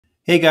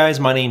Hey guys,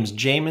 my name's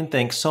Jamin.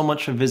 Thanks so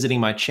much for visiting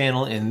my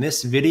channel. In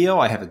this video,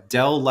 I have a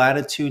Dell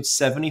Latitude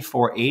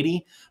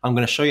 7480. I'm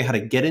going to show you how to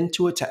get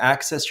into it to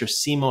access your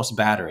CMOS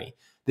battery.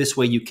 This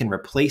way you can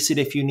replace it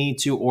if you need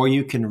to, or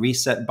you can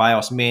reset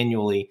BIOS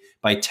manually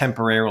by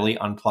temporarily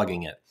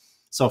unplugging it.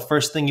 So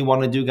first thing you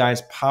want to do,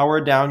 guys,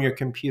 power down your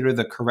computer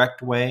the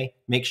correct way.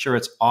 Make sure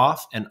it's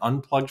off and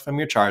unplugged from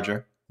your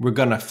charger. We're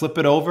going to flip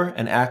it over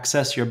and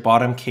access your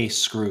bottom case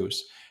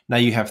screws. Now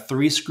you have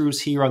 3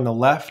 screws here on the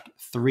left,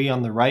 3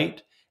 on the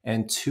right,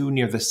 and 2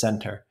 near the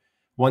center.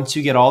 Once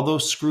you get all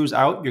those screws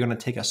out, you're going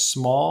to take a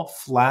small,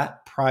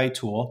 flat pry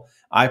tool.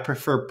 I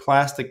prefer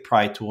plastic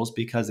pry tools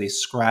because they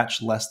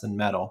scratch less than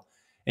metal.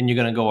 And you're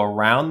going to go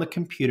around the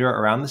computer,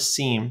 around the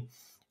seam,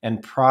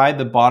 and pry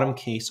the bottom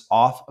case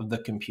off of the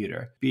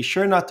computer. Be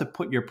sure not to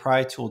put your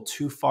pry tool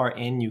too far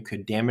in. You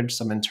could damage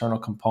some internal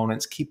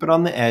components. Keep it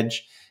on the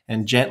edge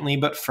and gently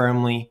but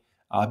firmly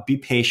be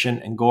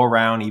patient and go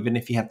around, even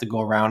if you have to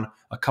go around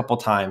a couple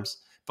times.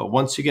 But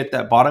once you get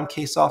that bottom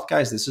case off,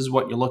 guys, this is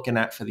what you're looking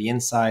at for the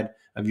inside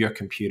of your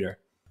computer.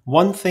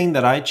 One thing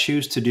that I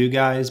choose to do,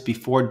 guys,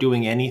 before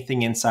doing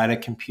anything inside a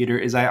computer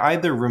is I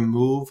either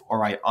remove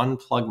or I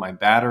unplug my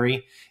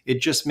battery. It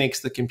just makes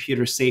the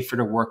computer safer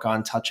to work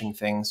on touching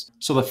things.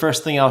 So the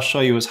first thing I'll show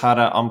you is how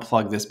to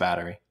unplug this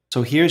battery.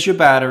 So here's your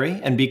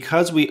battery, and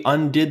because we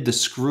undid the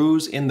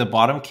screws in the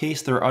bottom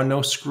case, there are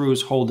no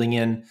screws holding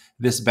in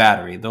this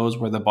battery. Those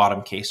were the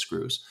bottom case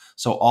screws.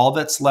 So all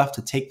that's left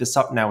to take this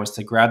up now is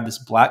to grab this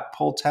black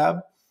pull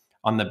tab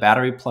on the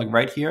battery plug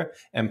right here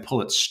and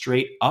pull it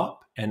straight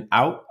up and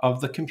out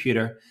of the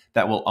computer.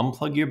 That will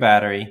unplug your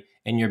battery,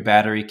 and your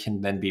battery can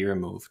then be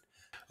removed.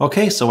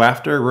 Okay, so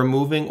after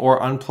removing or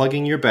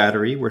unplugging your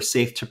battery, we're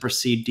safe to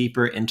proceed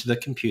deeper into the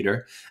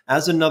computer.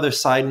 As another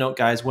side note,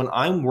 guys, when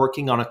I'm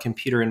working on a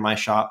computer in my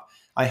shop,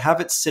 I have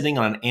it sitting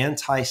on an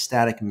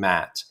anti-static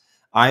mat.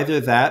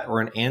 Either that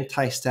or an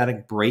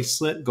anti-static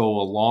bracelet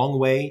go a long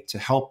way to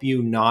help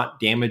you not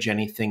damage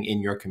anything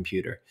in your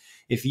computer.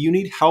 If you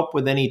need help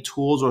with any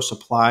tools or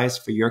supplies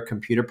for your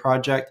computer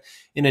project,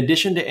 in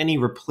addition to any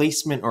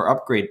replacement or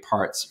upgrade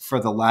parts for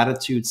the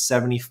Latitude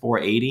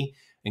 7480,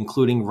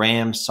 including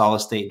RAM,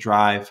 solid-state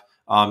drive,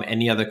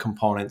 any other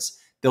components,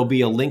 there'll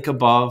be a link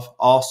above,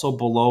 also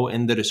below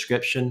in the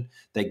description,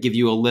 that give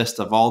you a list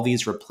of all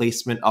these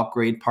replacement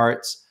upgrade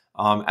parts,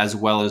 as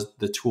well as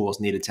the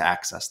tools needed to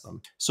access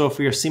them. So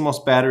for your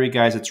CMOS battery,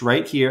 guys, it's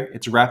right here.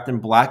 It's wrapped in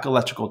black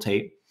electrical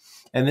tape.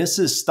 And this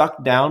is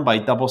stuck down by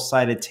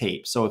double-sided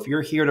tape. So if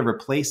you're here to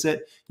replace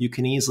it, you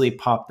can easily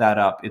pop that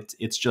up.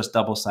 It's just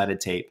double-sided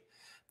tape.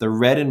 The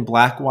red and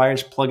black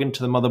wires plug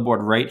into the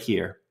motherboard right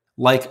here.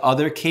 Like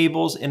other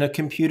cables in a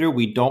computer,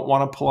 we don't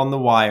want to pull on the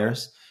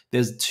wires.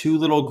 There's 2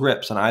 little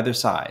grips on either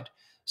side.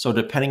 So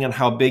depending on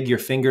how big your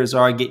fingers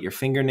are, get your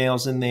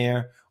fingernails in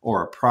there,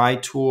 or a pry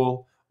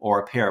tool, or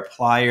a pair of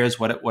pliers,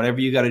 whatever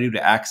you got to do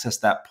to access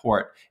that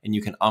port, and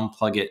you can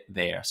unplug it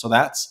there. So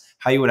that's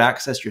how you would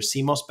access your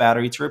CMOS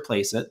battery to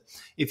replace it.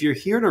 If you're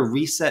here to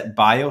reset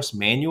BIOS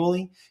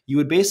manually, you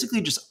would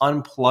basically just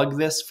unplug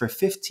this for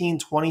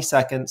 15-20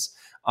 seconds,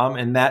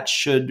 and that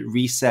should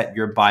reset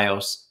your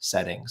BIOS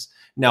settings.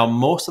 Now,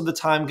 most of the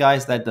time,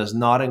 guys, that does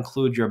not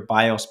include your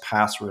BIOS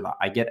password.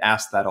 I get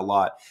asked that a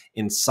lot.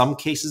 In some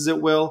cases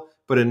it will,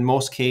 but in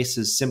most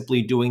cases,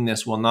 simply doing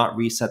this will not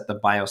reset the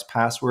BIOS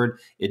password.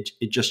 It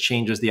just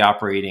changes the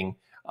operating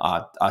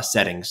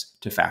settings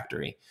to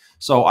factory.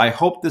 So I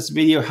hope this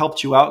video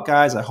helped you out,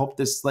 guys. I hope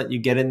this let you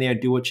get in there,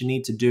 do what you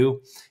need to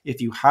do.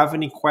 If you have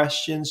any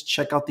questions,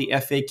 check out the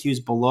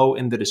FAQs below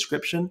in the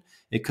description.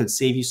 It could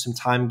save you some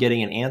time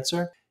getting an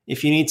answer.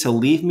 If you need to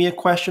leave me a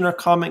question or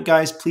comment,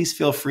 guys, please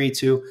feel free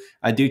to.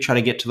 I do try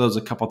to get to those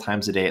a couple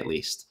times a day at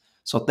least.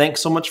 So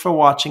thanks so much for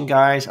watching,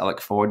 guys. I look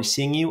forward to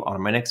seeing you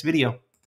on my next video.